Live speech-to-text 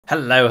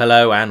Hello,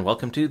 hello, and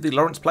welcome to the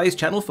Laurence Plays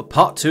channel for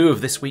part 2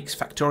 of this week's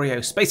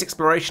Factorio Space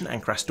Exploration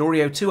and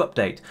Factorio 2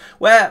 update,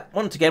 where,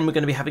 once again, we're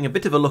going to be having a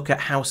bit of a look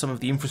at how some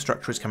of the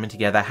infrastructure is coming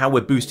together, how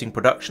we're boosting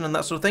production and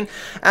that sort of thing,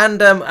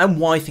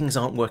 and why things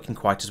aren't working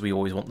quite as we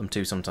always want them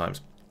to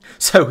sometimes.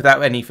 So,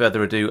 without any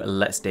further ado,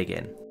 let's dig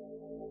in.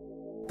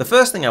 The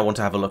first thing I want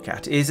to have a look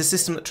at is a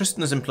system that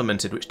Tristan has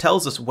implemented, which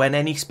tells us when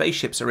any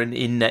spaceships are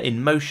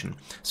in motion.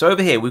 So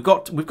over here, we've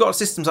got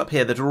systems up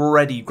here that are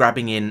already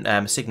grabbing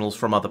in signals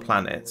from other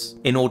planets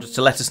in order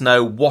to let us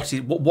know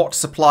what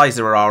supplies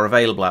there are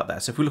available out there.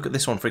 So if we look at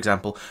this one, for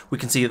example, we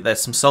can see that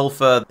there's some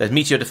sulfur, there's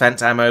meteor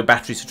defense ammo,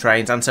 batteries for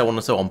trains, and so on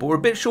and so on. But we're a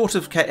bit short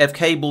of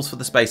cables for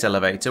the space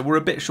elevator. We're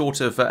a bit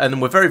short of,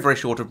 and we're very, very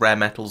short of rare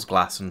metals,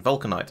 glass, and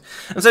vulcanite.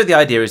 And so the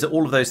idea is that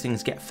all of those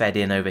things get fed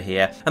in over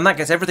here, and that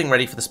gets everything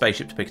ready for the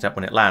spaceship to pick it up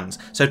when it lands.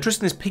 So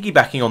Tristan is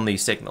piggybacking on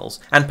these signals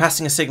and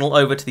passing a signal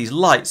over to these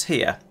lights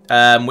here,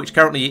 which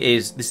currently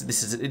is this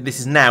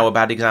is now a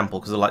bad example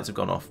because the lights have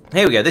gone off.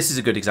 Here we go. This is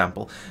a good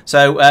example.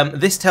 So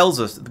this tells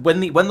us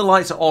when the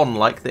lights are on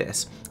like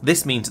this.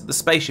 This means that the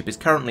spaceship is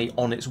currently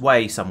on its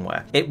way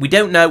somewhere. We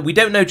don't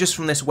know just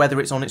from this whether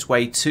it's on its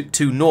way to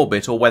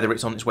Norbit or whether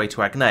it's on its way to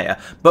Agnea,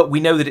 but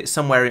we know that it's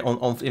somewhere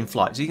in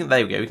flight. So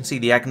there we go. You can see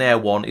the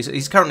Agnea 1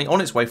 is currently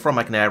on its way from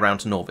Agnea around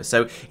to Norbit,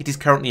 so it is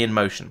currently in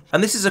motion.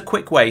 And this is a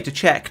quick way to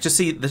check to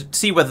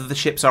see whether the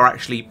ships are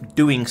actually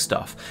doing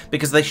stuff,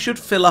 because they should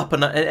fill up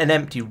and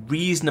empty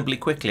reasonably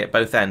quickly at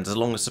both ends as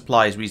long as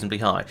supply is reasonably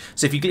high.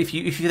 So if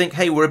you think,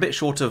 hey, we're a bit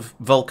short of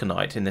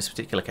vulcanite in this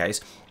particular case.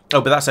 Oh,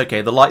 but that's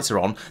okay. The lights are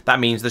on. That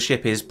means the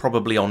ship is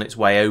probably on its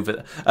way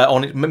over,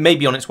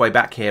 maybe on its way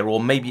back here, or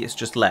maybe it's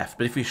just left.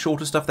 But if you're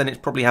short of stuff, then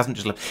it probably hasn't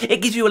just left.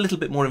 It gives you a little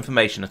bit more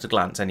information at a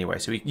glance, anyway.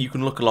 So you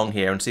can look along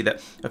here and see that,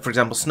 for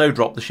example,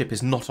 Snowdrop, the ship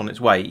is not on its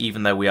way,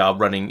 even though we are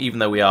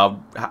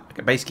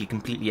basically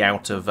completely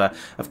out of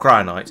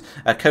cryonite.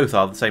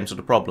 Kothar, the same sort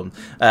of problem.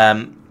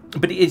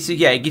 But it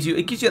gives you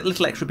a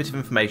little extra bit of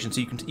information so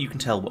you can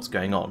tell what's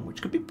going on,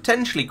 which could be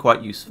potentially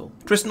quite useful.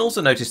 Tristan also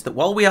noticed that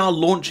while we are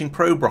launching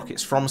probe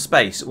rockets from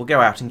space, it will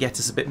go out and get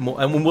us a bit more,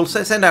 and we'll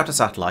send out a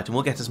satellite and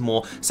we'll get us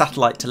more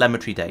satellite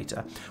telemetry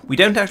data. We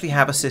don't actually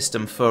have a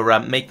system for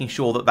making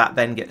sure that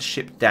then gets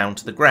shipped down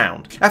to the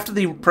ground. After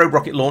the probe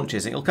rocket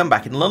launches, it'll come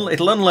back and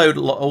it'll unload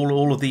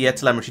all of the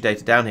telemetry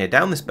data down here,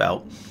 down this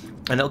belt.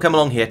 And it'll come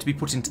along here to be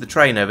put into the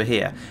train over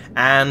here,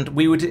 and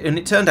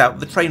it turned out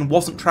the train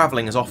wasn't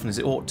travelling as often as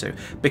it ought to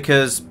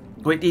because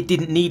it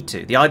didn't need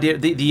to.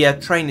 The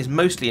train is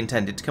mostly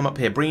intended to come up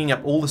here, bringing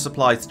up all the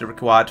supplies that are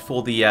required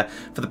for the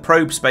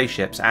probe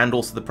spaceships and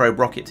also the probe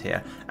rocket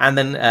here, and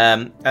then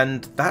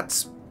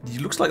it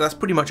looks like that's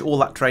pretty much all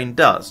that train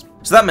does.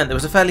 So that meant there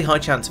was a fairly high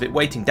chance of it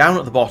waiting down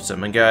at the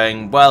bottom and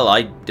going, well,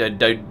 I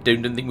don't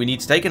think we need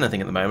to take anything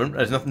at the moment.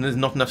 There's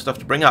not enough stuff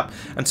to bring up.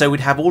 And so we'd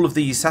have all of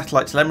these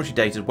satellite telemetry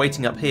data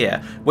waiting up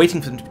here,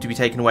 waiting for them to be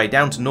taken away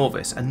down to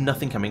Norvis, and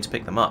nothing coming to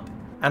pick them up.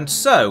 And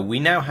so we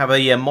now have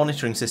a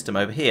monitoring system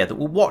over here that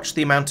will watch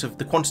the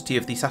quantity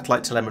of the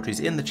satellite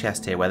telemetries in the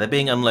chest here, where they're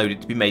being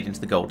unloaded to be made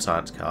into the gold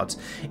science cards.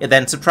 It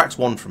then subtracts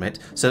one from it,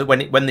 so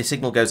that when the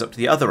signal goes up to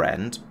the other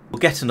end, we'll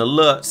get an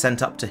alert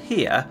sent up to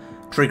here,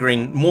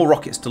 triggering more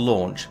rockets to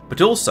launch.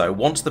 But also,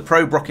 once the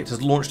probe rocket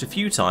has launched a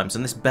few times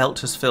and this belt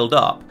has filled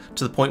up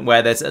to the point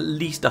where there's at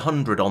least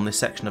 100 on this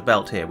section of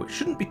belt here, which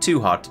shouldn't be too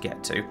hard to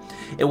get to,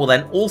 it will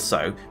then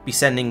also be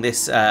sending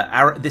this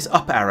this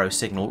up arrow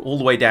signal all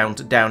the way down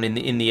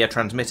in the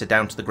transmitter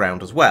down to the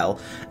ground as well,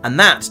 and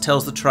that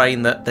tells the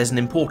train that there's an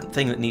important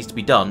thing that needs to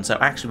be done. So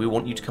actually, we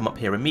want you to come up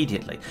here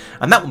immediately,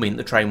 and that will mean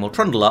the train will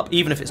trundle up,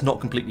 even if it's not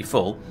completely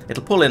full.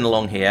 It'll pull in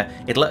along here,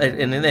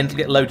 and then it'll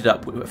get loaded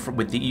up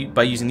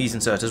by using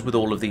these inserters with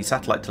all of the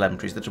satellite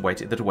telemetries that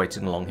are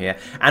waiting along here,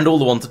 and all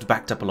the ones that are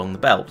backed up along the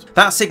belt.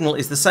 That signal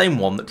is the same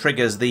one that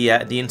triggers the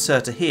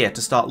inserter here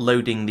to start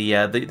loading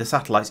the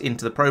satellites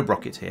into the probe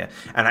rocket here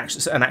and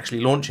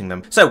actually launching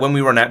them. So when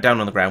we run out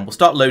down on the ground, we'll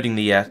start loading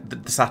the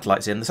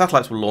satellites in. The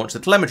satellites will launch, the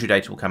telemetry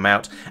data will come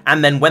out,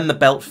 and then when the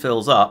belt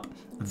fills up,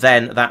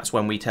 then that's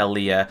when we tell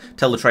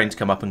the train to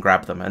come up and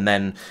grab them. And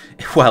then,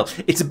 well,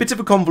 it's a bit of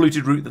a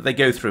convoluted route that they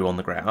go through on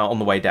the ground on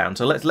the way down.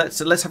 So let's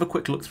have a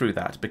quick look through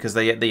that, because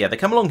they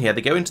come along here,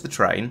 they go into the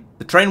train.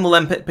 The train will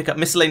then pick up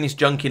miscellaneous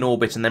junk in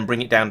orbit and then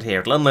bring it down to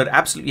here. It'll unload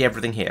absolutely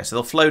everything here. So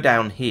they'll flow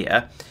down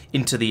here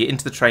into the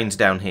trains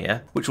down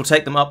here, which will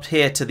take them up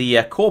here to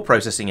the core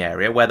processing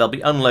area, where they'll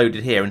be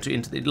unloaded here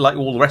like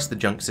all the rest of the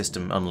junk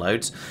system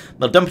unloads.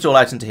 They'll dump it all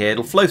out into here.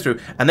 It'll flow through,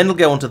 and then it'll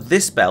go onto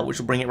this belt, which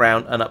will bring it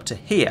round and up to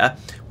here,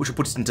 which will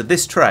put it into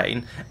this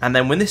train. And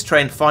then when this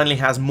train finally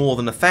has more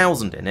than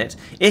 1,000 in it,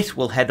 it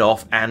will head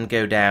off and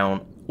go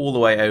down all the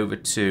way over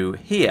to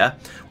here,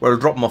 where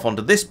it'll drop them off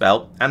onto this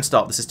belt and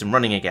start the system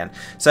running again.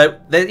 So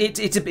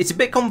it's a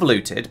bit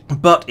convoluted,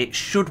 but it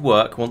should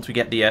work once we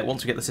get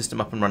the system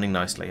up and running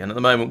nicely. And at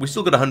the moment, we've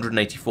still got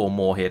 184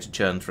 more here to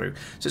churn through,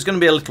 so it's going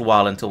to be a little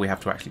while until we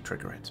have to actually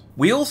trigger it.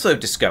 We also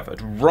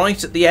discovered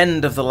right at the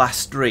end of the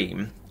last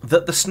stream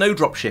that the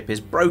snowdrop ship is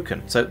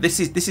broken. So this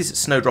is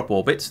snowdrop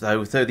orbit.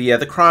 So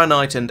the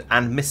cryonite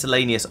and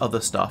miscellaneous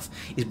other stuff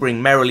is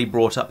being merrily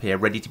brought up here,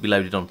 ready to be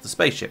loaded onto the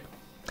spaceship.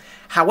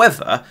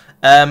 However,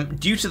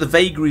 due to the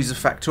vagaries of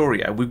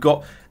Factorio,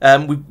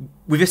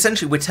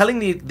 we're telling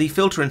the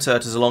filter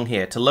inserters along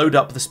here to load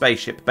up the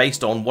spaceship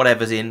based on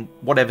whatever's in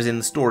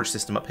the storage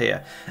system up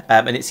here,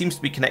 and it seems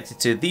to be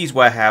connected to these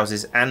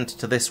warehouses and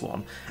to this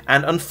one.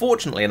 And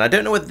unfortunately, and I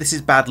don't know whether this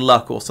is bad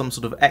luck or some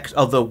sort of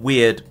other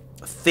weird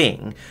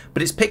thing,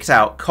 but it's picked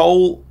out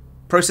coal,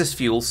 processed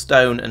fuel,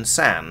 stone, and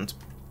sand.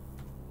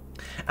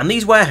 And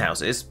these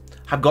warehouses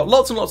have got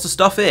lots and lots of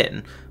stuff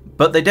in,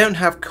 but they don't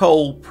have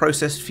coal,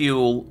 processed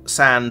fuel,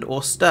 sand,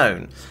 or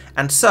stone.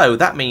 And so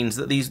that means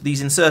that these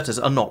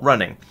inserters are not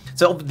running.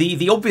 So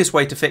the obvious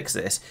way to fix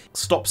this,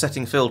 stop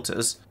setting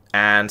filters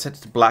and set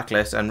it to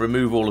blacklist and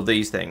remove all of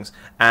these things,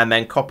 and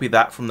then copy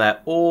that from there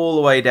all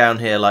the way down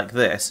here like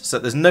this, so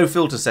there's no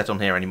filter set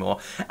on here anymore,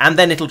 and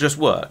then it'll just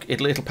work.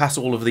 It'll pass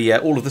all of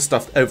the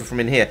stuff over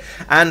from in here.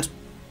 And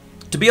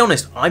to be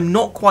honest, I'm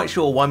not quite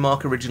sure why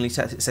Marc originally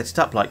set it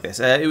up like this.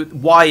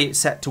 Why it's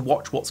set to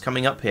watch what's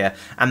coming up here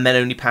and then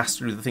only pass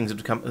through the things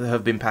that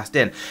have been passed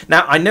in.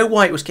 Now, I know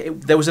why it was.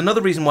 There was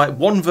another reason why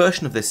one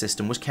version of this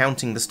system was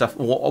counting the stuff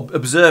or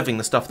observing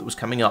the stuff that was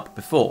coming up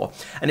before,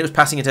 and it was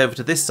passing it over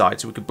to this side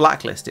so we could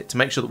blacklist it to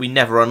make sure that we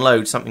never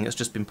unload something that's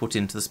just been put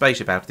into the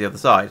spaceship out of the other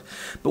side.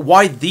 But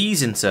why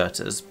these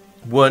inserters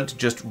weren't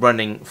just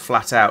running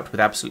flat out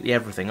with absolutely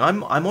everything,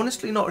 I'm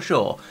honestly not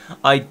sure.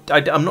 I'm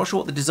not sure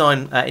what the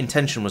design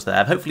intention was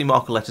there. Hopefully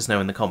Marc will let us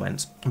know in the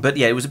comments. But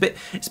yeah, it's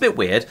a bit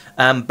weird.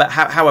 But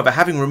however,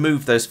 having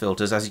removed those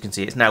filters, as you can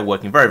see, it's now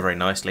working very, very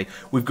nicely.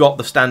 We've got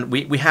the stand.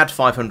 We had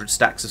 500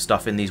 stacks of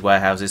stuff in these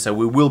warehouses, so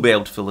we will be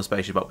able to fill the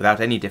spaceship up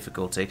without any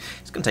difficulty.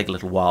 It's going to take a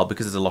little while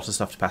because there's a lot of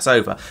stuff to pass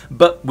over,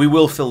 but we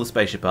will fill the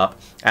spaceship up,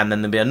 and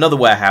then there'll be another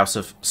warehouse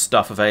of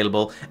stuff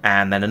available,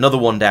 and then another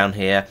one down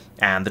here,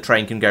 and the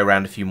train can go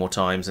around a few more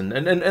times, and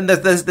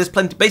there's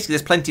plenty. Basically,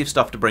 there's plenty of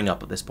stuff to bring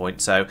up at this point.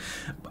 So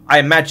I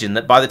imagine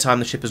that by the time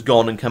the ship has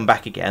gone and come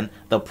back again,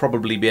 there'll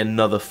probably be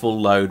another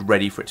full load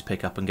ready for it to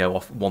pick up and go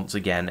off once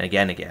again.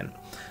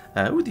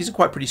 Ooh, these are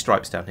quite pretty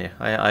stripes down here.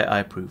 I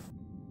approve.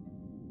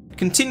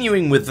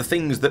 Continuing with the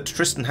things that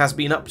Tristan has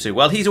been up to,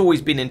 well, he's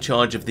always been in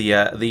charge of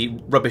the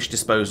rubbish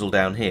disposal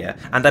down here,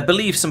 and I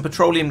believe some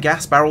petroleum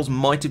gas barrels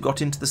might have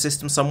got into the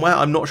system somewhere.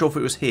 I'm not sure if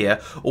it was here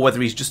or whether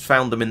he's just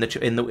found them in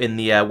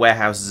the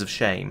warehouses of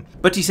shame.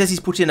 But he says he's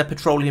put in a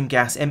petroleum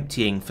gas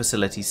emptying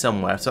facility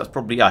somewhere, so that's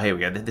probably here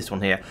we go. This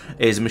one here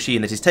is a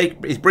machine that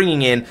is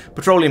bringing in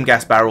petroleum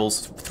gas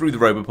barrels through the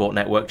Roboport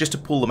network just to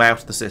pull them out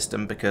of the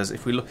system. Because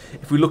if we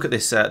look at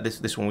this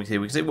this one here,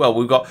 we can see,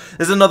 well,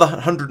 there's another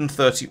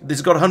 130.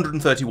 There's got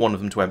 131 of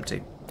them to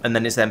empty, and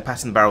then it's then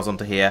passing the barrels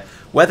onto here,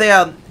 where they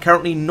are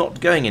currently not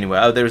going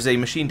anywhere. Oh, there is a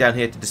machine down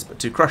here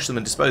to crush them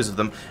and dispose of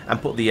them,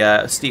 and put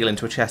the steel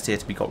into a chest here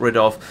to be got rid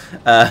of.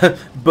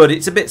 But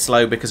it's a bit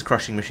slow because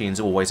crushing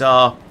machines always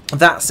are.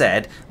 That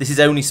said, this is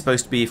only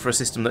supposed to be for a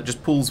system that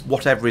just pulls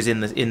whatever is in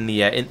the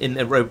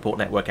Roboport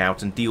network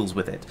out and deals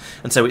with it.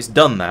 And so it's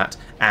done that,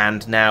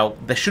 and now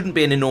there shouldn't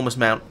be an enormous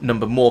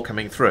number more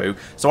coming through.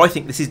 So I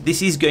think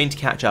this is going to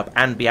catch up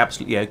and be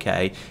absolutely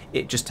okay.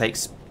 It just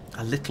takes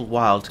a little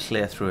while to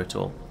clear through it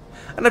all.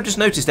 And I've just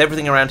noticed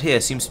everything around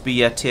here seems to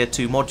be tier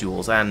 2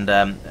 modules,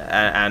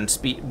 and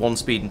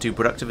speed and 2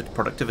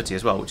 productivity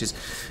as well, which is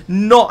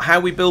not how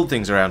we build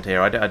things around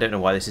here. I don't know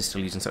why this is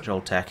still using such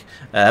old tech.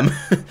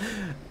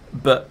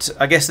 But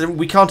I guess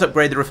we can't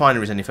upgrade the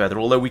refineries any further,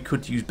 although we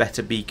could use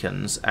better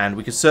beacons, and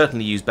we could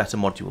certainly use better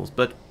modules.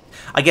 But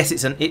I guess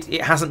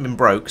it hasn't been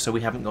broke, so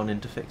we haven't gone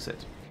in to fix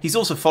it. He's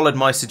also followed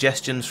my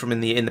suggestions from in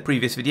the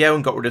previous video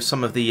and got rid of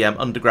some of the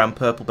underground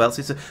purple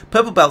belts.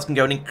 Purple belts can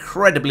go an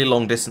incredibly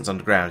long distance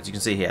underground, as you can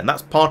see here, and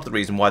that's part of the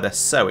reason why they're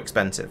so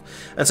expensive.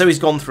 And so he's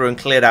gone through and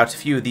cleared out a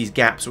few of these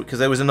gaps, because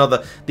there was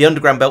the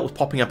underground belt was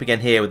popping up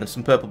again here with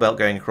some purple belt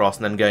going across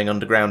and then going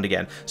underground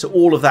again. So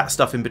all of that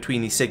stuff in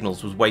between these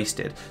signals was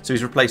wasted. So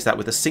he's replaced that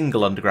with a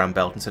single underground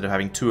belt instead of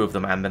having 2 of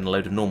them and then a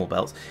load of normal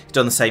belts. He's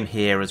done the same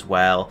here as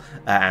well,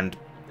 and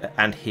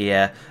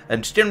here,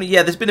 and generally,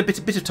 yeah, there's been a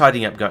bit of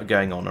tidying up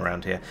going on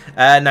around here.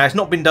 Now, it's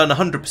not been done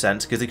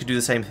 100% because they could do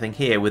the same thing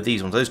here with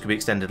these ones. Those could be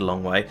extended a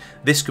long way.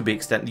 This could be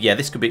extended. Yeah,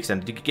 this could be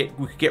extended. We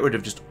could get rid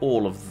of just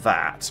all of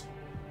that.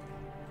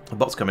 The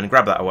bots come in and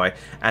grab that away,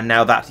 and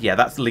now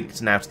that's linked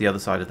now to the other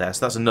side of there.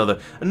 So that's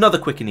another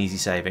quick and easy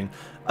saving.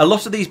 A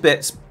lot of these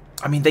bits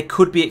I mean, they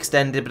could be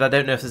extended, but I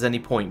don't know if there's any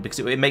point because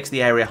it makes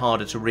the area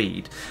harder to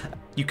read.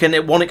 You can,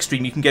 at one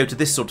extreme, you can go to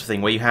this sort of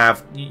thing where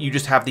you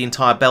just have the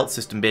entire belt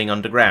system being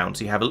underground.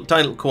 So you have a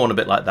tiny little corner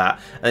bit like that,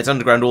 and it's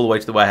underground all the way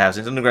to the warehouse.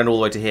 And it's underground all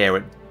the way to here.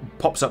 It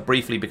pops up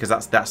briefly because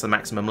that's the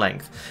maximum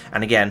length.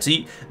 And again, so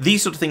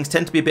these sort of things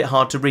tend to be a bit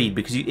hard to read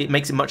because it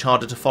makes it much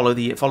harder to follow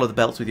the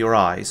belts with your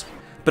eyes.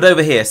 But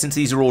over here, since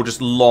these are all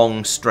just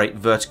long, straight,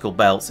 vertical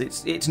belts,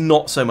 it's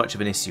not so much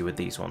of an issue with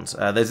these ones.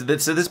 So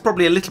there's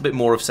probably a little bit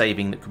more of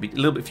saving that could be,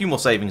 a few more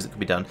savings that could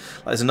be done.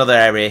 Like there's another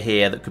area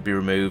here that could be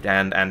removed,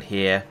 and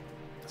here.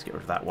 Let's get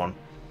rid of that one.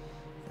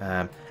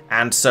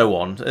 And so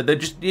on. They're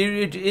just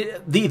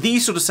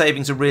these sort of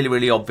savings are really,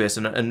 really obvious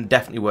and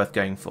definitely worth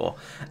going for.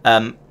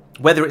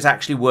 Whether it's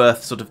actually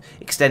worth sort of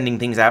extending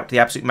things out to the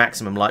absolute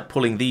maximum, like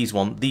pulling these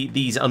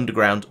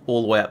underground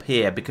all the way up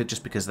here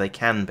just because they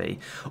can be,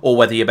 or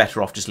whether you're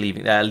better off just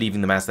leaving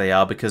them as they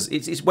are because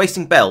it's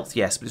wasting belts,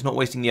 yes, but it's not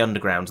wasting the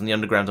undergrounds, and the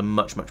undergrounds are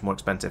much, much more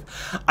expensive.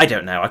 I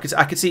don't know. I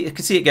could see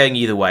it going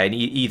either way, and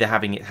either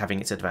having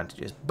its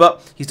advantages.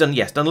 But he's done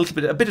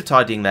a bit of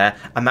tidying there,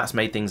 and that's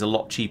made things a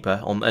lot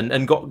cheaper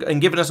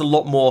and given us a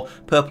lot more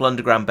purple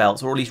underground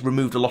belts, or at least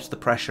removed a lot of the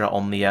pressure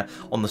on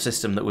the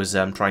system that was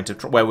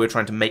where we were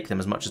trying to make them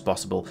as much as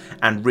possible,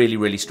 and really,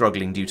 really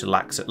struggling due to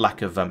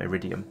lack of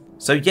iridium.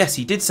 So yes,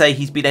 he did say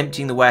he's been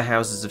emptying the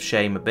warehouses of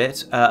shame a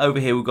bit. Over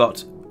here we've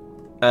got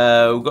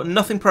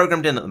nothing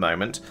programmed in at the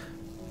moment,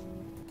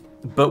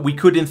 but we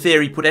could, in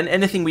theory, put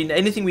anything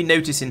we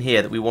notice in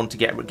here that we want to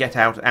get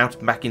out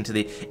and back into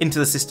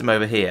the system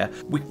over here.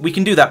 We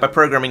can do that by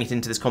programming it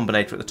into this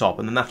combinator at the top,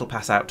 and then that'll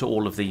pass out to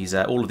all of these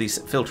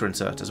filter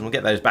inserters, and we'll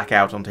get those back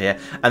out onto here.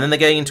 And then they're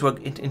going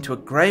into a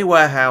grey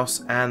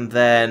warehouse, and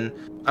then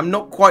I'm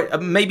not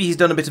quite. Maybe he's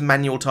done a bit of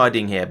manual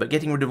tidying here, but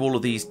getting rid of all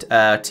of these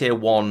tier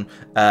 1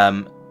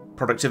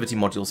 productivity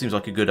modules seems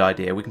like a good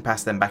idea. We can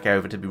pass them back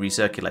over to be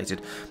recirculated,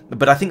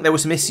 but I think there were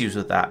some issues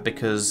with that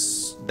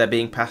because they're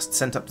being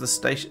sent up to the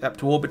station, up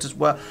to orbit as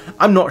well.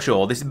 I'm not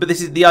sure. This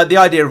is the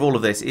idea of all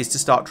of this is to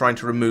start trying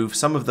to remove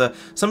some of the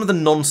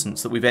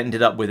nonsense that we've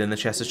ended up with in the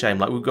chest of shame.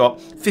 Like we've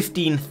got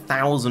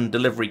 15,000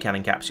 delivery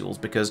cannon capsules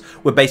because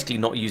we're basically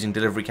not using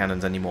delivery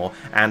cannons anymore,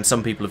 and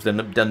some people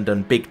have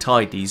done big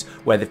tidies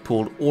where they've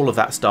pulled all of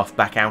that stuff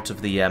back out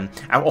of the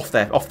off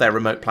their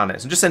remote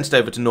planets and just sent it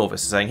over to Norvis,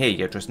 saying, "Here you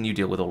go, Tristan, you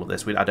deal with all of this.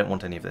 I don't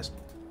want any of this."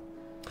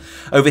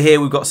 Over here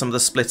we've got some of the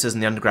splitters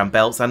and the underground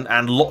belts,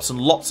 and lots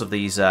and lots of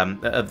these tier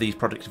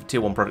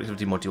 1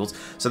 productivity modules.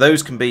 So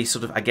those can be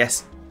sort of, I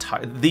guess,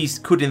 these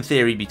could in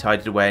theory be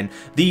tidied away, and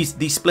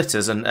these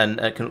splitters and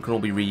can all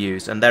be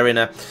reused, and they're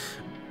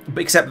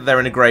except that they're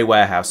in a grey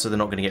warehouse, so they're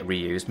not going to get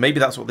reused. Maybe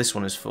that's what this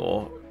one is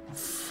for,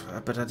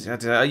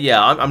 but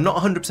yeah, I'm not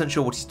 100%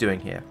 sure what he's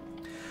doing here.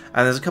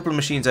 And there's a couple of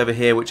machines over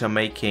here which are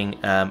making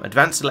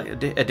advanced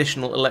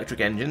additional electric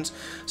engines.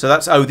 So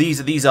that's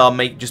these are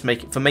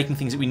for making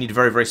things that we need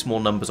very, very small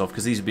numbers of,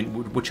 because these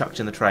were chucked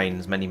in the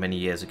trains many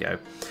years ago.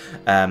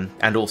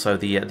 And also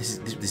this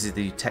is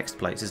the text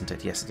plates, isn't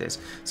it? Yes, it is.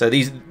 So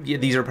these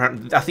are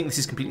apparently, I think this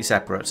is completely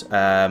separate.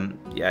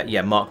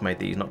 Yeah, Marc made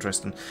these, not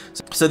Tristan.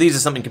 So these are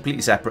something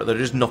completely separate. They're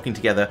just knocking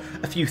together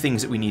a few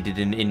things that we needed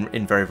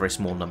in very, very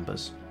small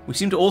numbers. We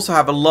seem to also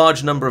have a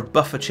large number of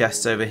buffer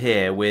chests over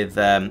here with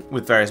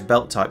various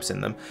belt types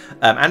in them,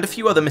 and a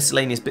few other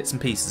miscellaneous bits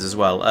and pieces as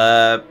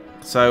well.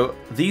 So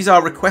these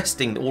are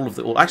requesting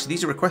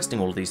these are requesting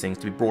all of these things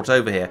to be brought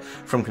over here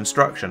from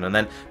construction, and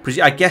then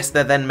I guess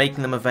they're then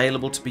making them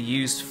available to be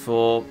used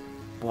for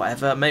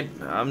whatever. Maybe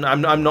I'm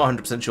not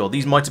 100% sure.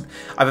 These I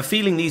have a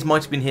feeling these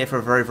might have been here for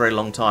a very, very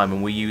long time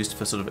and were used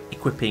for sort of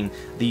equipping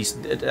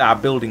our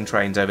building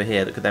trains over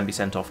here that could then be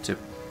sent off to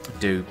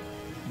do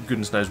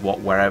goodness knows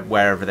what,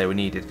 wherever they were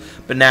needed.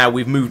 But now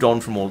we've moved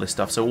on from all this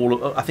stuff,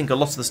 so I think a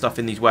lot of the stuff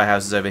in these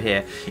warehouses over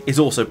here is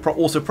also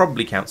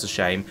probably counts as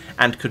shame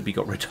and could be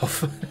got rid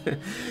of.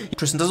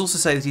 Tristan does also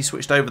say that he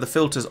switched over the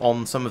filters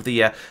on some of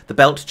the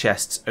belt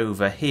chests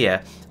over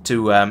here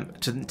to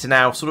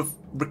now sort of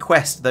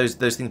request those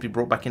things be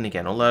brought back in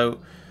again, although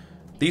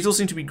these all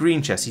seem to be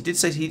green chests. He did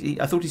say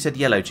I thought he said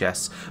yellow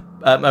chests.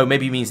 Oh,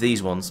 maybe he means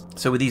these ones.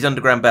 So with these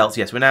underground belts,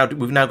 yes, we've now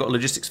got a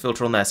logistics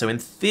filter on there. So in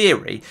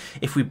theory,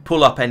 if we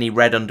pull up any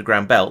red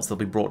underground belts, they'll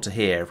be brought to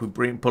here. If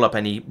we pull up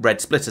any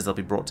red splitters, they'll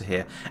be brought to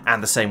here.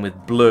 And the same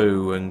with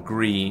blue and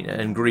green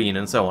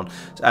and so on,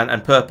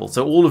 and purple.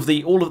 So all of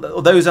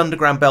those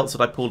underground belts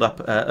that I pulled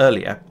up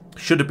earlier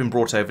should have been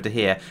brought over to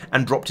here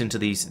and dropped into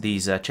these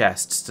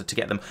chests to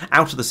get them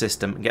out of the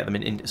system and get them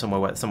in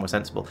somewhere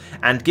sensible.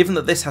 And given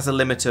that this has a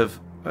limit of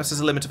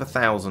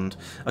 1,000.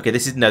 Okay,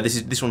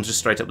 this one's just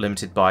straight up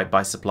limited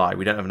by supply.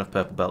 We don't have enough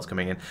purple belts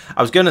coming in.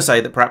 I was going to say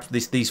that perhaps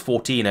these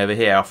 14 over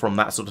here are from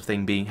that sort of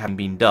thing having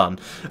been done,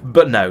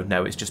 but no,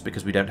 it's just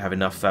because we don't have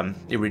enough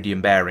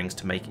iridium bearings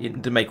to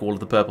make all of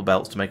the purple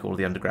belts, to make all of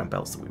the underground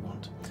belts that we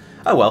want.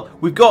 Oh well,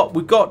 we've got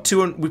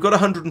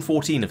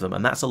 114 of them,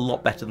 and that's a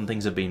lot better than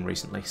things have been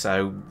recently.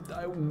 So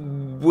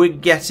we're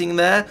getting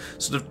there.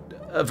 Sort of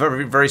a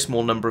very, very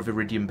small number of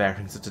iridium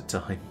bearings at a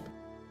time.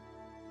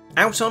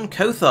 Out on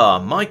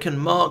Kothar, Mike and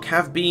Marc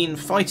have been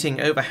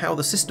fighting over how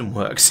the system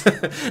works.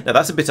 Now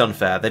that's a bit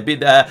unfair. They've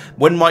been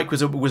when Mike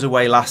was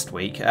away last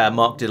week.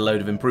 Marc did a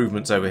load of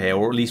improvements over here,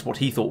 or at least what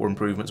he thought were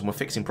improvements, and were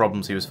fixing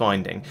problems he was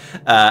finding.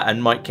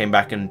 And Mike came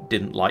back and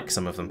didn't like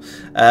some of them.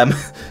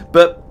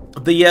 But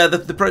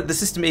the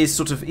system is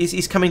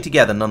is coming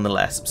together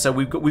nonetheless. So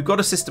we've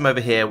got a system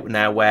over here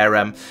now where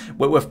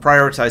with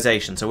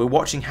prioritization. So we're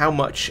watching how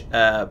much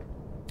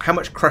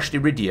crushed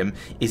iridium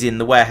is in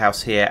the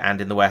warehouse here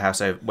and in the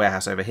warehouse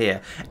over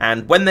here.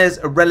 And when there's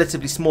a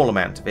relatively small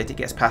amount of it, it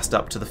gets passed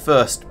up to the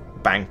first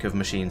bank of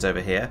machines over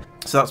here.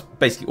 So that's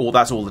basically all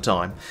the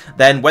time.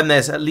 Then when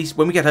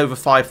we get over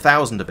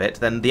 5,000 of it,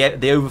 then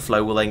the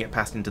overflow will then get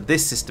passed into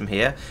this system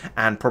here,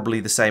 and probably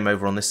the same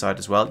over on this side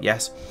as well.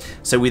 Yes.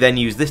 So we then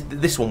use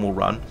this one will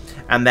run,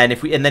 and then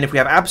if we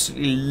have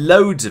absolutely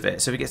loads of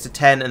it, so if it gets to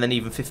 10 and then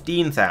even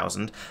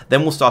 15,000,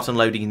 then we'll start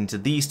unloading into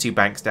these two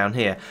banks down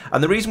here.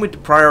 And the reason we're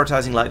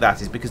prioritizing like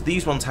that is because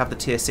these ones have the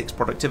tier 6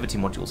 productivity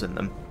modules in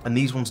them, and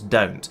these ones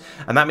don't.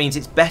 And that means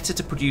it's better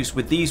to produce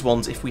with these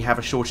ones if we have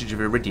a shortage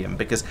of iridium,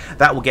 because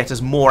that will get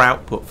us more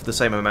output for the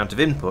same amount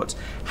of input.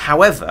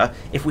 However,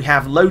 if we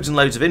have loads and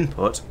loads of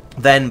input,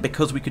 then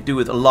because we could do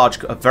with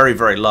a very,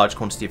 very large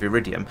quantity of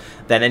iridium,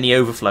 then any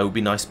overflow would be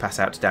nice to pass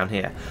out down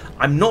here.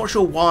 I'm not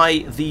sure why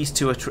these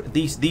two are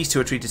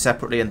treated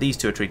separately and these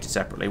two are treated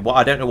separately. Well,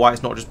 I don't know why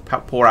it's not just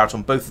pour out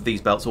on both of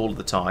these belts all of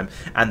the time,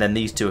 and then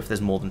these two if there's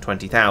more than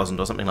 20,000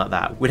 or something like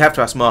that. We'd have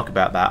to ask Marc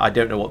about that. I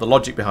don't know what the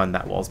logic behind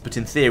that was, but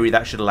in theory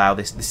that should allow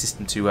the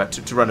system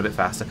to run a bit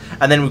faster.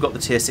 And then we've got the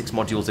tier 6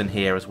 modules in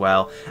here as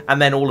well, and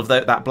then all of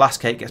that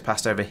blast cake gets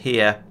passed over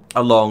here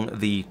along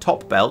the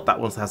top belt. That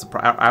one has an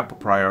output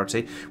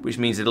priority, which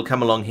means it'll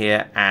come along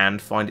here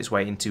and find its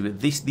way into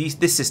this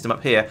system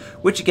up here,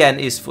 which again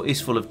is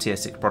full of tier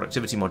 6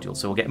 productivity modules,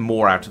 so we'll get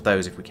more out of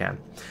those if we can.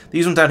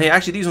 These ones down here,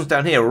 actually these ones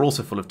down here are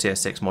also full of tier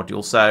 6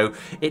 modules, so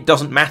it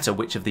doesn't matter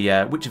which of the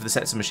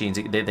sets of machines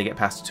they get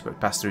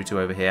passed through to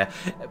over here.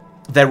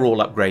 They're all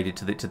upgraded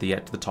to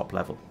the top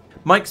level.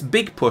 Mike's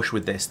big push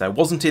with this, though,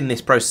 wasn't in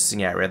this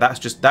processing area. That's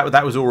just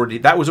that was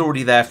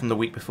already there from the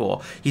week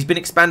before. He's been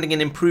expanding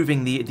and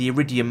improving the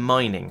iridium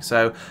mining.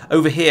 So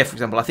over here, for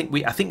example, I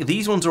think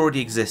these ones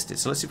already existed.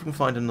 So let's see if we can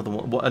find another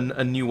one,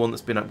 a new one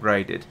that's been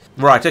upgraded.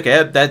 Right,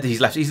 okay.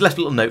 He's left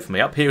a little note for me.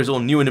 Up here is all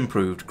new and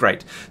improved.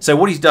 Great. So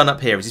what he's done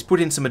up here is he's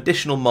put in some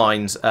additional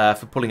mines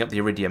for pulling up the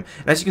iridium.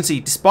 And as you can see,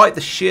 despite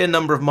the sheer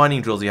number of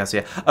mining drills he has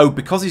here,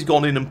 because he's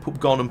gone in and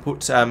put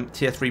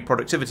tier 3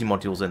 productivity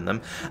modules in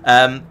them.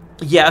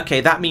 Yeah, okay,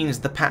 that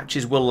means the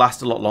patches will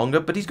last a lot longer,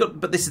 but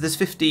there's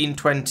 15,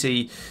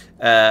 20,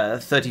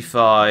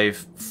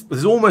 35,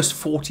 there's almost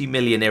 40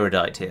 million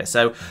iridite here.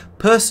 So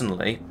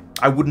personally,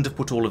 I wouldn't have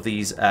put all of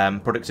these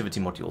productivity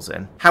modules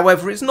in.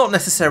 However, it's not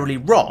necessarily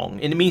wrong.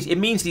 It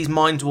means these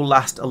mines will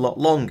last a lot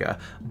longer,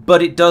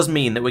 but it does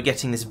mean that we're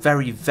getting this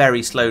very,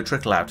 very slow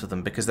trickle out of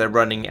them because they're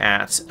running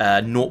at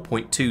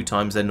 0.2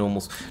 times their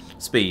normal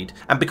speed.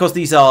 And because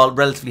these are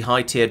relatively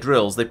high tier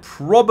drills, they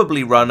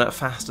probably run at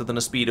faster than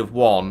a speed of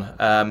 1.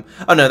 Oh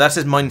no, that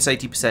says minus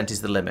 80%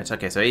 is the limit.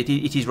 Okay, so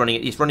it's running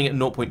at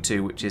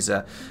 0.2, which is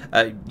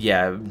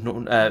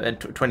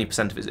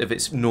 20% of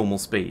its normal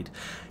speed.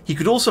 He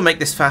could also make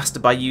this faster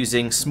by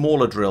using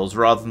smaller drills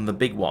rather than the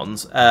big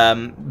ones.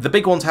 The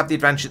big ones have the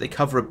advantage that they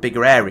cover a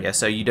bigger area,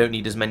 so you don't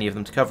need as many of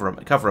them to cover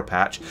a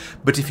patch.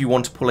 But if you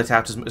want to pull it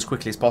out as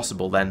quickly as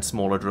possible, then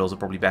smaller drills are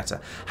probably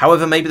better.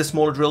 However, maybe the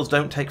smaller drills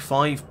don't take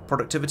 5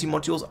 productivity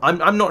modules.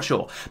 I'm not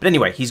sure. But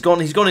anyway, he's gone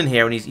in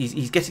here and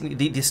he's getting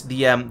the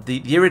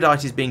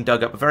iridite is being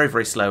dug up very,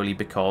 very slowly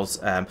because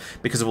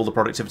of all the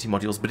productivity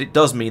modules. But it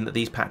does mean that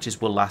these patches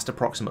will last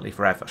approximately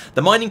forever.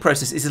 The mining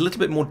process is a little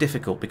bit more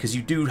difficult because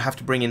you do have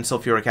to bring in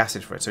sulfuric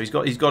acid for it. So he's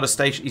got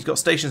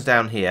stations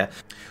down here,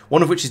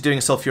 one of which is doing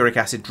a sulfuric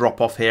acid drop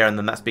off here, and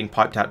then that's being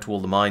piped out to all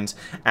the mines.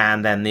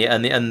 And then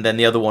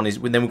the other one is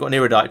we've got an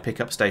iridite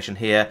pickup station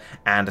here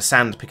and a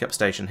sand pickup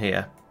station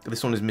here.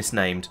 This one is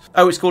misnamed.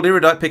 Oh, it's called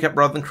iridite pickup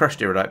rather than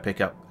crushed iridite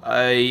pickup.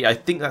 I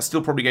think that's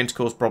still probably going to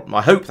cause problems.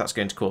 I hope that's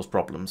going to cause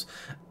problems.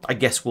 I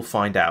guess we'll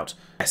find out.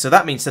 So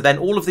that means then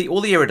all the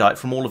iridite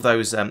from all of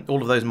those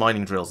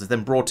mining drills is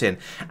then brought in,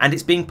 and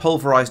it's being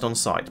pulverized on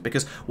site.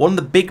 Because one of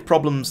the big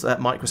problems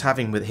that Mike was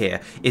having with here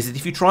is that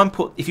if you try and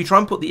put the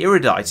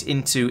iridite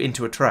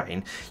into a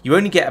train, you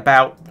only get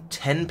about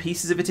 10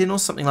 pieces of it in or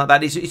something like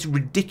that. It's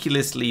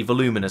ridiculously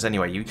voluminous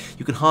anyway. You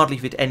can hardly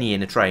fit any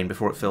in a train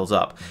before it fills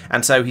up.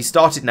 And so he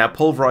started now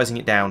pulverizing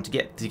it down to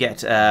get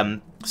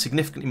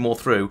significantly more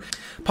through,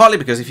 partly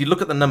because if you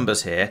look at the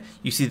numbers here,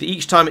 you see that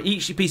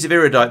each piece of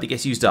iridite that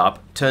gets used up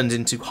turns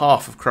into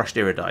half of crushed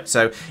iridite.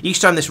 So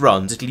each time this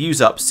runs, it'll use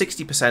up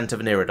 60%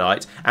 of an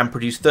iridite and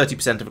produce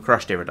 30% of a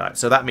crushed iridite.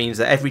 So that means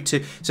that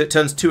so it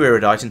turns 2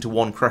 iridite into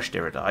 1 crushed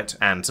iridite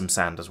and some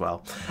sand as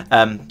well.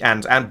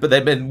 But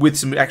they've been with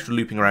some extra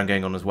looping around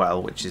going on as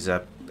well, which is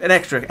an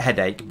extra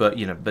headache, but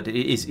but it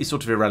is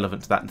sort of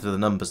irrelevant to the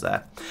numbers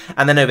there.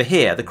 And then over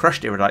here, the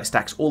crushed iridite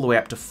stacks all the way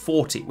up to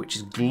 40, which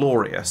is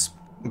glorious.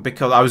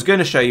 because I was going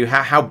to show you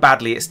how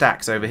badly it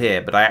stacks over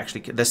here, but I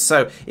actually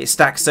it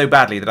stacks so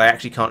badly that I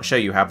actually can't show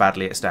you how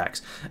badly it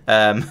stacks,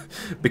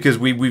 because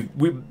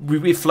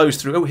it flows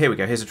through. Oh, here we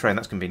go. Here's a train.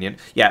 That's convenient.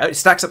 Yeah, it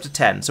stacks up to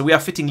 10, so we are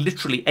fitting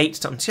literally 8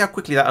 times. See how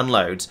quickly that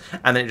unloads,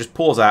 and then it just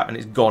pours out and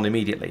it's gone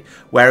immediately.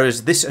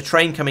 Whereas a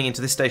train coming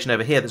into this station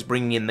over here that's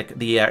bringing in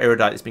the iridite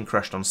that's been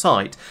crushed on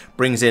site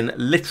brings in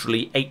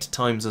literally 8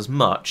 times as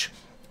much.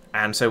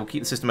 And so we'll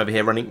keep the system over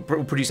here running,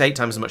 produce 8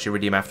 times as much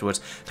iridium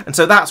afterwards. And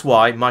so that's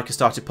why Mike has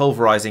started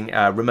pulverizing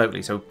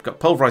remotely. So we've got a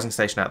pulverizing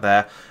station out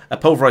there, a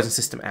pulverizing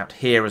system out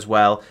here as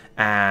well,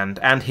 and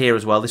here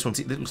as well. It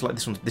looks like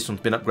this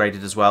one's been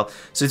upgraded as well.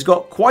 So he's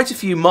got quite a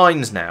few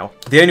mines now.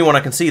 The only one I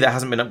can see that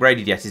hasn't been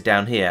upgraded yet is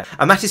down here.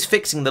 And that is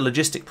fixing the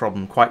logistic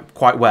problem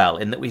quite well,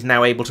 in that we're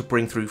now able to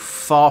bring through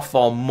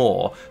far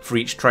more for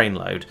each train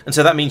load. And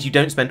so that means you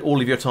don't spend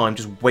all of your time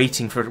just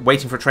waiting for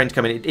a train to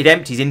come in. It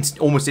empties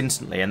almost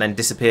instantly and then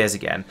disappears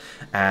again,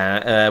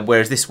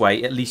 whereas this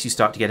way at least you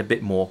start to get a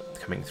bit more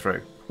coming through.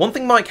 One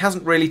thing Mike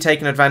hasn't really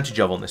taken advantage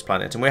of on this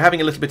planet, and we're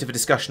having a little bit of a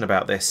discussion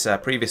about this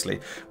previously,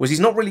 was he's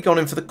not really gone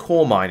in for the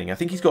core mining. I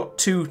think he's got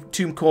two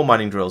core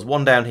mining drills,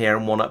 one down here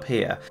and one up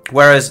here,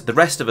 whereas the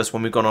rest of us,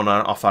 when we've gone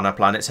off on our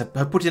planets, have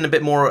put in a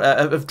bit more,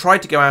 have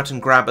tried to go out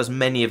and grab as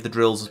many of the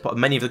drills,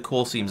 many of the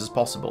core seams as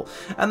possible,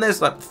 and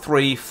there's like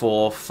 3,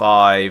 4,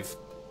 5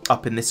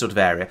 up in this sort of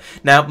area.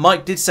 Now,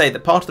 Mike did say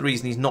that part of the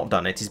reason he's not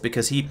done it is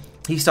because he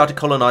started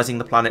colonising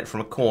the planet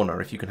from a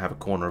corner, if you can have a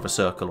corner of a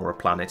circle or a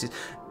planet.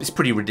 It's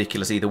pretty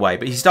ridiculous either way,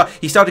 but he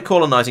started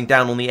colonising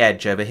down on the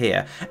edge over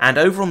here, and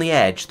over on the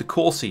edge, the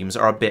core seams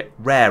are a bit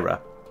rarer.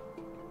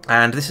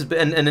 And this has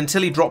been, and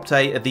until he dropped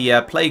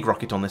the plague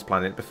rocket on this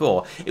planet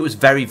before, it was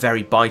very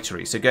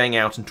bitery. So going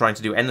out and trying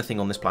to do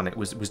anything on this planet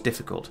was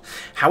difficult.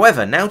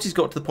 However, now that he's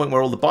got to the point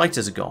where all the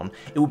biters are gone,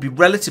 it would be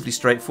relatively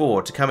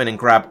straightforward to come in and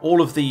grab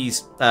all of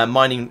these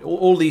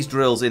all these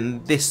drills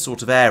in this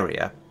sort of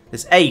area.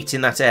 There's 8 in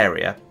that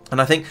area.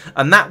 And I think,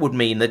 and that would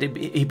mean that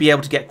he'd be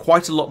able to get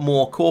quite a lot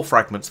more core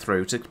fragments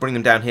through to bring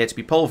them down here to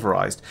be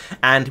pulverised,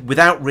 and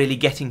without really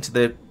getting to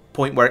the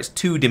point where it's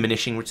too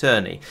diminishing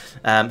returny.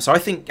 So I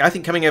think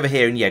coming over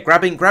here and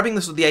grabbing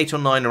the sort of the 8 or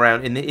 9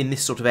 around in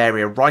this sort of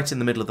area right in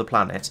the middle of the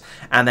planet,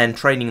 and then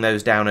training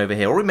those down over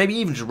here, or maybe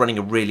even just running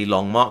a really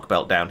long Marc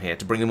belt down here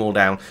to bring them all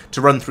down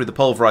to run through the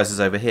pulverizers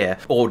over here,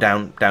 or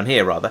down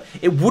here rather.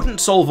 It wouldn't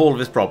solve all of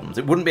his problems.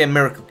 It wouldn't be a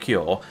miracle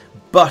cure,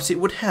 but it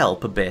would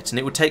help a bit, and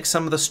it would take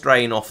some of the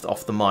strain off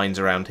the mines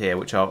around here,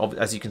 which are,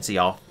 as you can see,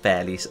 are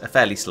a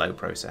fairly slow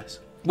process.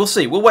 We'll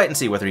see. We'll wait and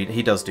see whether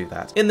he does do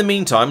that. In the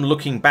meantime,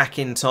 looking back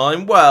in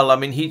time, well, I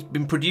mean, he's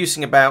been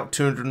producing about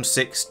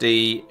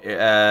 270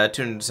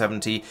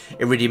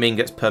 iridium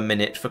ingots per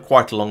minute for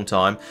quite a long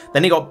time.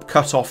 Then he got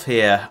cut off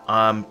here.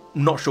 I'm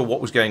not sure what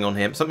was going on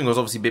here. Something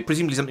was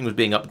presumably something was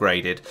being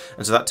upgraded,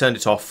 and so that turned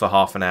it off for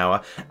half an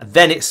hour.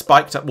 Then it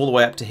spiked up all the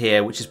way up to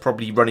here, which is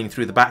probably running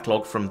through the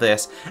backlog from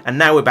this, and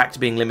now we're back to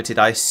being limited,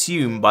 I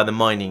assume, by the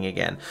mining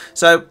again.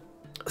 So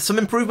some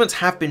improvements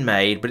have been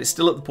made, but it's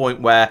still at the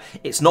point where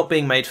it's not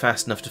being made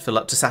fast enough to fill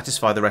up to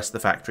satisfy the rest of the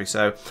factory.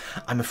 So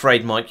I'm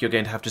afraid, Mike, you're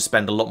going to have to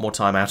spend a lot more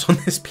time out on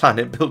this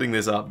planet building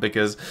this up,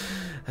 because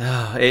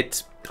I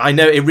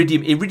know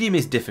iridium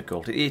is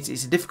difficult.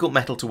 It's a difficult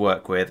metal to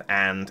work with,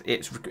 and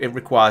it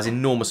requires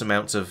enormous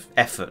amounts of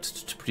effort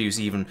to produce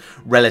even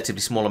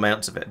relatively small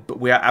amounts of it. But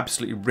we are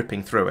absolutely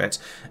ripping through it.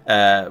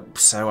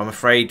 So I'm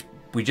afraid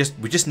we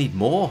just need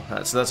more.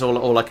 That's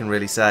all I can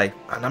really say.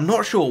 And I'm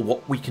not sure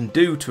what we can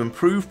do to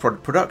improve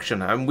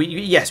production. And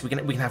we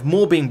can have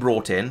more being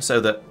brought in, so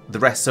that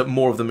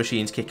more of the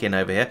machines kick in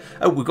over here.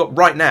 Oh, we've got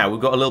a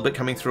little bit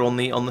coming through on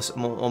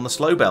the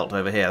slow belt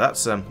over here.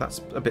 That's a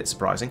bit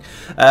surprising.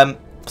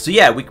 So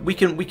yeah, we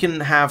can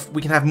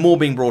have more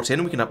being brought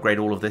in. We can upgrade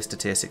all of this to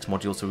tier 6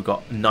 modules, so we've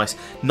got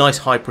nice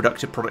high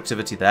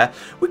productivity there.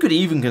 We could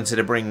even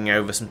consider bringing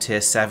over some tier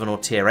 7 or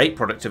tier 8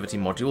 productivity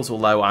modules,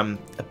 although I'm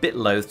a bit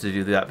loath to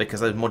do that because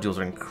those modules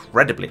are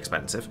incredibly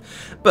expensive.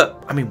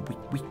 But I mean,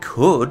 we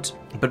could.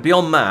 But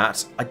beyond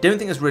that, I don't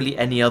think there's really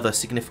any other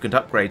significant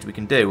upgrades we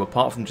can do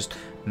apart from just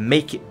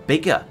make it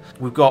bigger.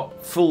 We've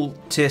got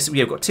tier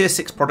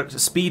 6 product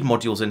speed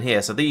modules in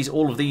here, so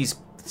all of these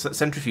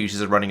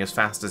centrifuges are running as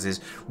fast as is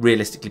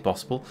realistically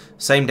possible.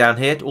 Same down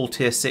here, all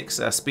tier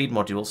 6 speed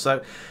modules.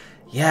 So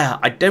yeah,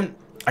 I don't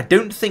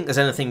think there's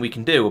anything we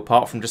can do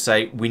apart from just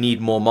say we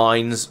need more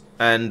mines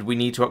and we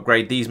need to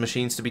upgrade these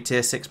machines to be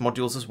tier 6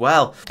 modules as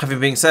well.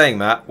 Having been saying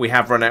that, we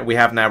have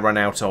now run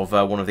out of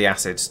one of the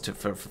acids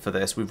for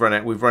this. We've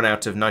run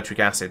out of nitric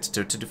acid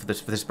for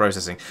this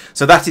processing.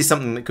 So that is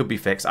something that could be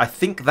fixed. I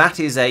think that's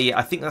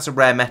a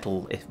rare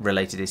metal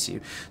related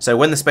issue. So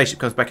when the spaceship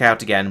comes back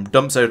out again,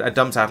 dumps out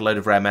a load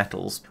of rare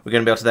metals, we're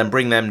going to be able to then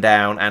bring them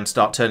down and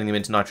start turning them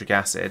into nitric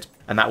acid,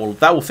 and that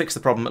will fix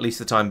the problem, at least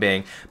for the time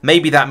being.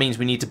 Maybe that means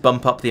we need to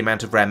bump up the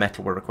amount of rare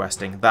metal we're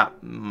requesting.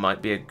 That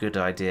might be a good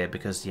idea,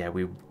 because yeah,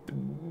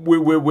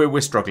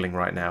 we're struggling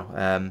right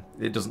now.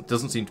 It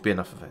doesn't seem to be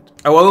enough of it.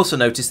 Oh, I also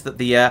noticed that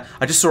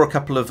I just saw a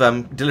couple of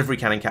delivery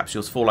cannon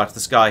capsules fall out of the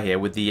sky here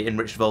with the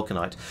enriched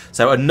vulcanite.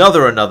 So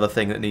another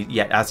thing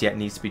that as yet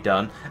needs to be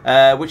done,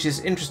 which is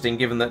interesting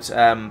given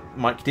that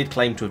Mike did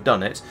claim to have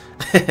done it.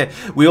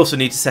 We also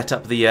need to set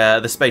up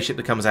the spaceship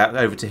that comes out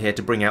over to here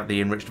to bring out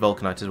the enriched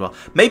vulcanite as well.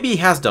 Maybe he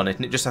has done it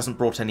and it just hasn't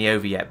brought any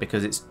over yet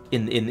because it's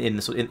in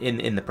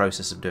the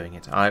process of doing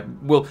it.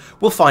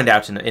 We'll find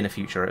out in a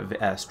future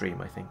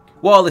stream, I think.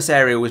 While this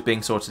area was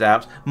being sorted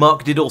out,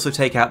 Marc did also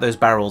take out those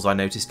barrels I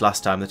noticed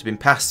last time that had been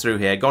passed through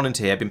here, gone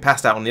into here, been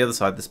passed out on the other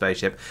side of the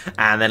spaceship,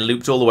 and then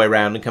looped all the way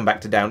around and come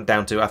back to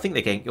down to. I think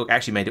they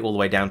actually made it all the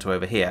way down to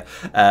over here.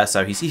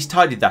 So he's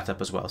tidied that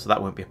up as well, so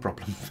that won't be a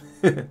problem.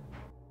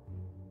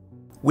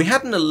 We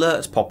had an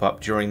alert pop up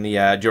during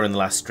the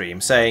last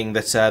stream saying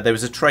that there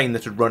was a train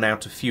that had run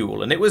out of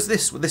fuel, and it was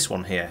this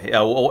one here,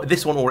 or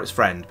this one or its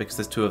friend, because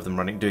there's two of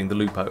them doing the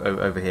loop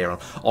over here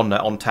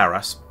on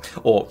Taras,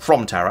 or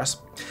from Taras.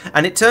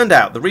 And it turned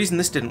out the reason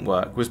this didn't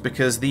work was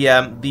because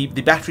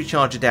the battery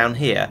charger down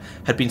here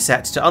had been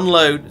set to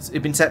unload. It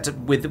had been set to,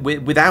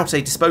 without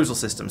a disposal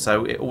system,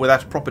 or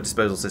without a proper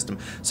disposal system.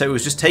 So it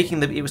was just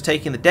taking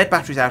the dead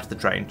batteries out of the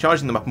train,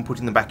 charging them up, and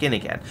putting them back in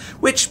again,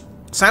 which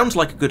sounds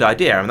like a good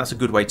idea. I mean, that's a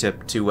good way to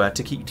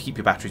keep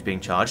your batteries being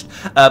charged.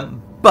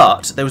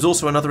 But there was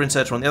also another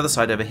inserter on the other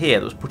side over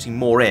here that was putting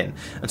more in,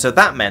 and so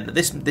that meant that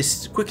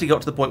this quickly got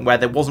to the point where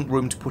there wasn't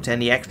room to put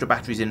any extra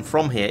batteries in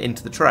from here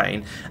into the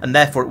train, and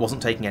therefore it wasn't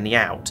taking any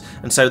out.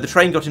 And so the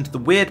train got into the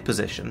weird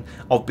position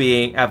of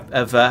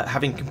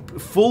having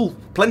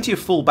plenty of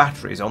full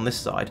batteries on this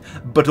side,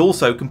 but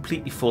also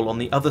completely full on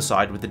the other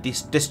side with the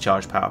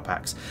discharge power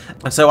packs.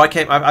 And so I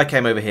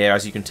came over here,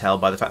 as you can tell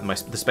by the fact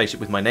that the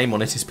spaceship with my name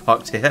on it is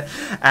parked here,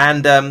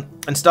 and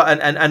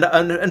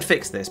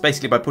fix this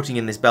basically by putting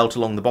in this belt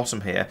along the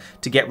bottom here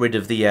to get rid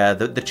of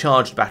the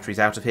charged batteries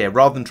out of here.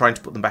 Rather than trying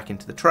to put them back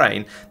into the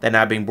train, they're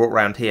now being brought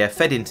around here,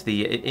 fed into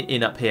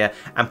the up here,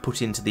 and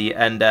put into the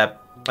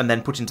and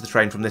then put into the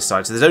train from this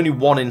side. So there's only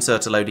one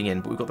inserter loading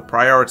in, but we've got the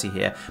priority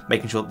here,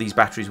 making sure that these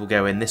batteries will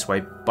go in this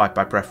way by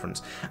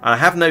preference. And I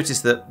have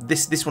noticed that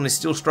this one is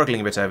still struggling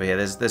a bit over here.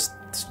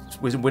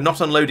 We're not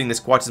unloading this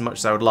quite as much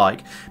as I would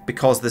like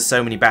because there's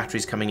so many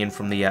batteries coming in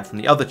from the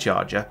other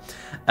charger.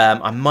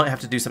 I might have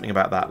to do something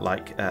about that,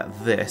 like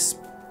this.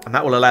 And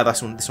that will allow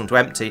this one to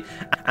empty,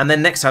 and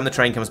then next time the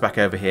train comes back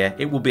over here,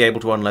 it will be able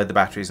to unload the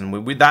batteries, and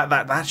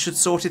that should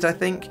sort it, I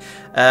think.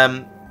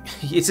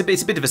 It's a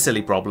bit of a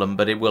silly problem,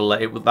 but that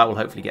will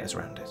hopefully get us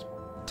around it.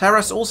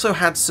 Taras also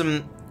had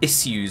some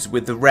issues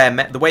with the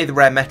way the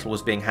rare metal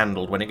was being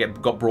handled when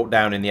it got brought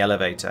down in the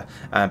elevator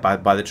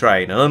by the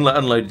train and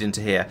unloaded into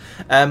here.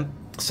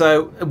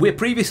 So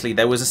previously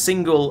there was a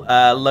single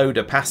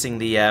loader passing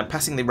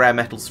the rare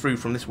metals through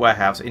from this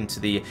warehouse into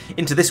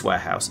this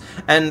warehouse,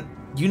 and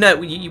you know,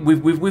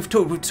 we've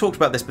talked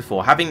about this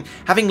before.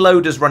 Having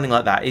loaders running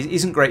like that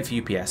isn't great for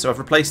UPS, so I've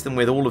replaced them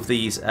with all of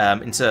these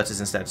inserters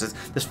instead. So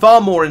there's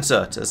far more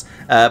inserters,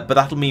 but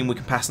that'll mean we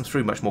can pass them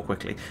through much more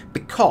quickly.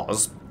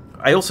 Because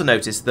I also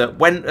noticed that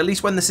at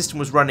least when the system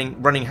was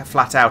running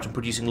flat out and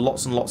producing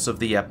lots and lots of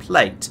the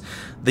plate,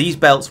 these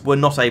belts were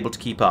not able to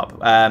keep up.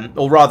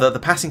 Or rather, the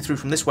passing through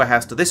from this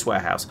warehouse to this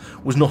warehouse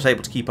was not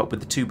able to keep up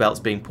with the two belts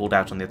being pulled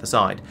out on the other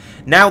side.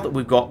 Now that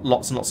we've got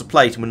lots and lots of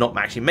plate and we're not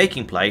actually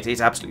making plate, it's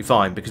absolutely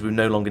fine because we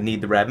no longer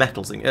need the rare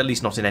metals, at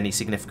least not in any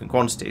significant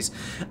quantities.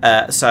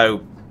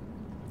 So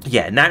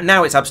yeah,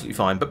 now it's absolutely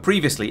fine. But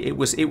previously it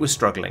was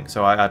struggling,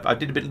 so I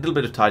did a little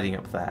bit of tidying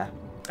up there.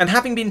 And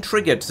having been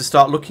triggered to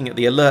start looking at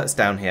the alerts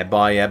down here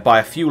by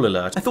a fuel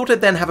alert, I thought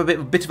I'd then have a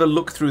bit of a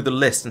look through the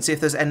list and see if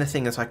there's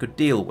anything that I could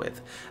deal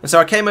with. And so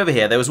I came over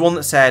here. There was one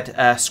that said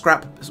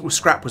scrap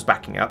was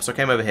backing up, so I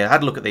came over here,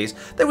 had a look at these.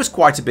 There was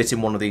quite a bit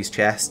in one of these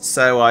chests,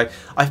 so I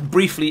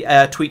briefly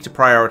tweaked a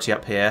priority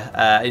up here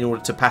in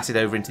order to pass it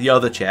over into the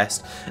other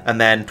chest, and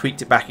then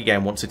tweaked it back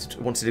again once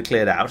it had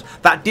cleared out.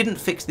 That didn't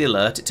fix the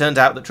alert. It turned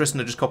out that Tristan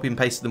had just copied and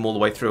pasted them all the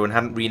way through and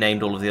hadn't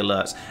renamed all of the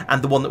alerts.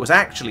 And the one that was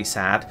actually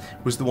sad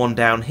was the one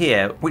down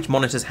here, which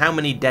monitors how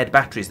many dead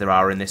batteries there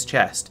are in this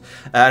chest.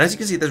 And as you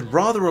can see, there's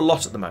rather a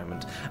lot at the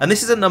moment, and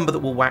this is a number that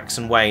will wax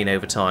and wane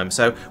over time.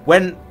 So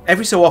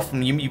every so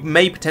often you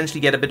may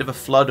potentially get a bit of a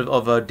flood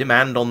of a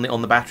demand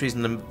on the batteries,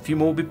 and then a few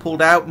more will be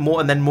pulled out,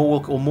 and then more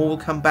will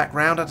come back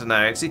round. I don't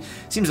know. It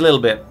seems a little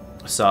bit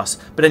sus,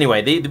 but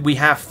anyway, we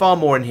have far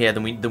more in here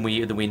than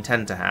we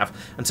intend to have,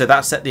 and so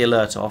that set the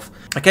alert off.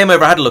 I came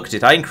over, I had a look at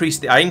it. I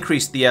increased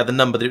the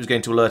number that it was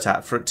going to alert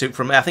at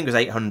from I think it was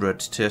 800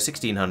 to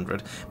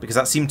 1600 because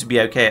that seemed to be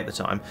okay at the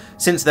time.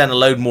 Since then, a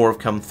load more have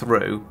come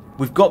through.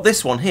 We've got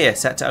this one here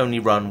set to only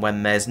run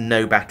when there's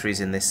no batteries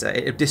in this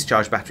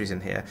discharge batteries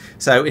in here.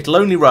 So it'll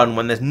only run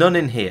when there's none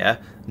in here,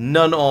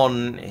 none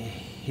on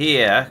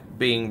here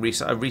being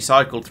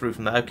recycled through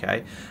from there.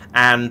 Okay,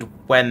 and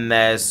when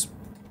there's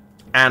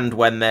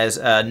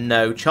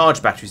no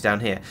charge batteries down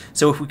here.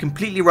 So if we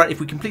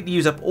completely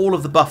use up all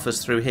of the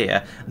buffers through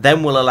here,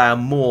 then we'll allow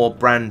more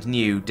brand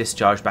new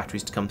discharge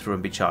batteries to come through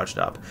and be charged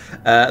up.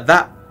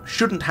 That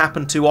shouldn't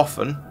happen too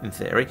often, in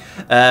theory.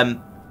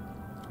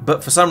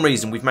 But for some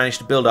reason, we've managed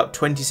to build up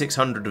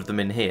 2,600 of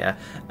them in here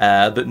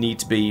that need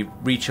to be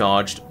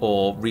recharged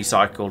or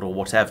recycled or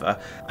whatever.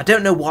 I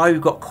don't know why we've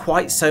got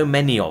quite so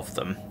many of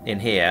them in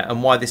here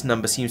and why this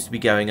number seems to be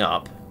going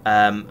up.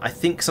 I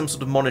think some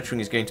sort of monitoring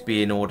is going to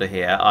be in order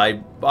here.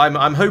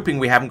 I'm hoping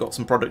we haven't got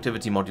some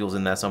productivity modules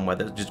in there somewhere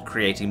that are just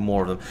creating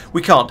more of them.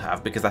 We can't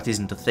have, because that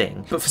isn't a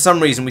thing. But for some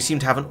reason, we seem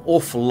to have an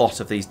awful lot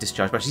of these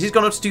discharge batteries. He's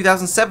gone up to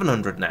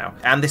 2,700 now,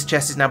 and this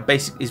chest is now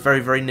very,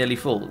 very nearly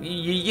full.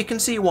 You can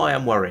see why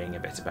I'm worrying a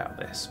bit about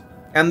this.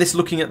 And this,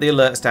 looking at the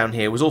alerts down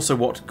here, was also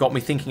what got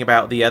me thinking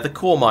about the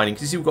core mining,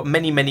 because you see we've got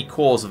many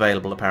cores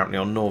available apparently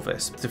on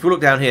Norvis. So if we look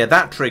down here,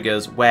 that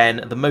triggers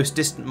when the most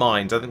distant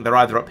mines, I think they're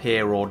either up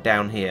here or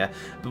down here,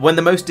 but when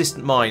the most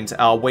distant mines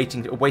are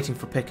waiting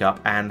for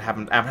pickup and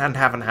haven't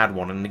had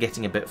one and are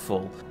getting a bit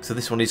full. So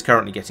this one is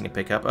currently getting a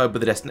pickup. Oh, but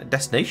the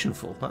destination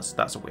full.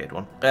 That's a weird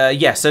one.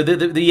 Yeah. So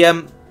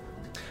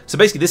So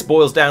basically this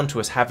boils down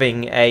to us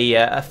having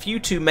a few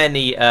too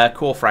many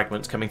core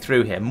fragments coming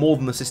through here, more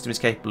than the system is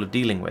capable of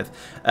dealing with.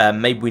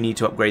 Maybe we need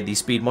to upgrade these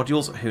speed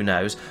modules, who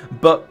knows.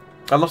 But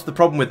a lot of the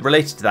problem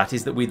related to that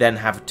is that we then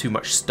have too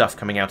much stuff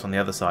coming out on the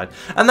other side.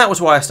 And that was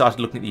why I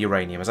started looking at the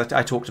uranium, as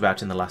I talked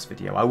about in the last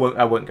video.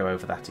 I won't go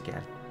over that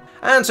again.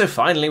 And so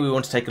finally we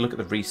want to take a look at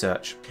the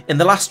research. In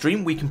the last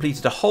stream we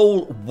completed a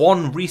whole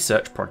one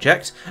research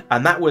project,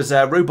 and that was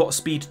Robot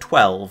Speed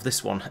 12,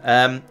 this one.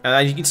 And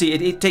as you can see,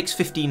 it takes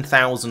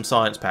 15,000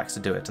 science packs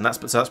to do it, and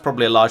so that's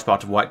probably a large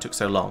part of why it took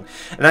so long.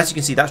 And as you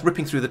can see, that's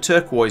ripping through the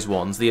turquoise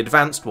ones, the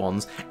advanced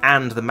ones,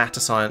 and the matter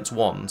science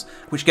ones,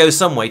 which goes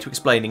some way to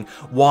explaining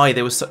why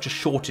there was such a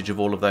shortage of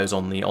all of those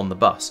on the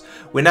bus.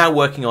 We're now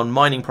working on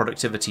Mining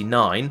Productivity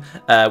 9,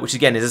 which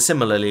again is a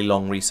similarly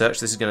long research.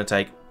 This is going to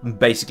take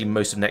basically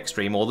most of next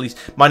stream, or at least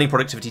Mining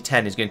Productivity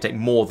 10 is going to take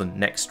more than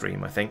next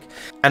stream, I think.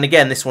 And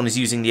again, this one is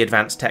using the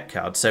advanced tech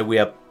card, so we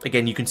are,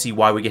 again, you can see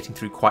why we're getting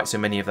through quite so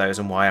many of those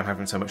and why I'm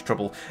having so much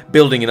trouble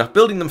building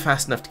them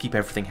fast enough to keep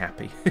everything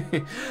happy.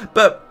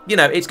 But, you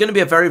know, it's going to be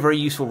a very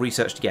useful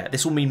research to get.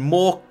 This will mean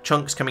more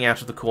chunks coming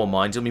out of the core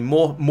mines. It'll mean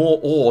more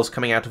ores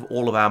coming out of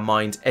all of our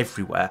mines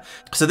everywhere.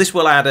 So this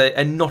will add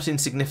a not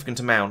insignificant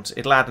amount.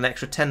 It'll add an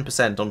extra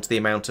 10% onto the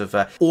amount of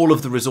all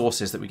of the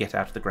resources that we get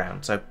out of the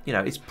ground. So, you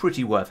know, it's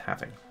pretty worth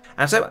having.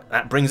 And so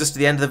that brings us to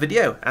the end of the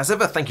video. As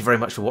ever, thank you very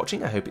much for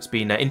watching. I hope it's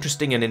been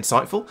interesting and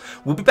insightful.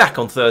 We'll be back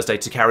on Thursday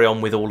to carry on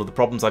with all of the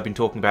problems I've been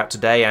talking about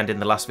today and in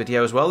the last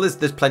video as well.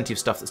 There's plenty of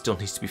stuff that still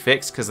needs to be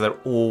fixed, because there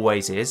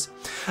always is.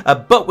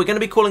 But we're going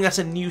to be calling that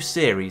a new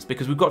series,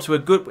 because we've got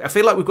to I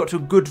feel like we've got to a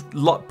good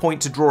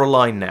point to draw a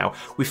line now.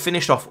 We've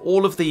finished off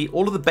all of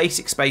the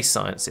basic space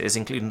sciences,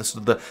 including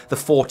the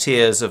four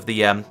tiers of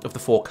the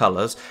four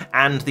colours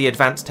and the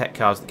advanced tech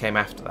cards that came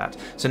after that.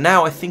 So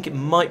now I think it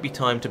might be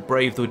time to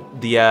brave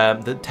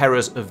the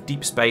terrors of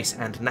deep space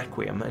and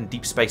Naquium and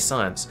deep space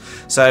science.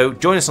 So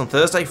join us on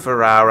Thursday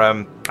for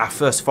our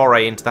first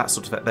foray into those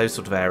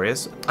sort of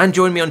areas, and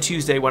join me on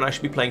Tuesday when I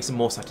should be playing some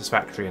more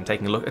Satisfactory and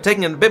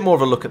taking a bit more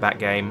of a look at that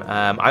game.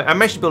 I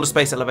managed to build a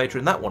space elevator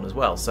in that one as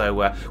well, so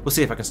we'll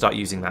see if I can start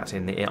using that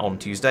on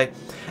Tuesday,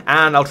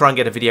 and I'll try and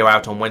get a video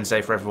out on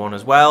Wednesday for everyone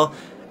as well.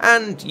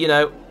 And you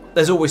know,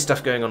 there's always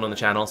stuff going on the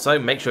channel, so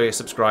make sure you're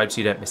subscribed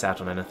so you don't miss out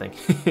on anything.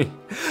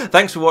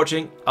 Thanks for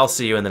watching. I'll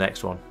see you in the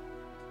next one.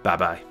 Bye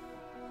bye.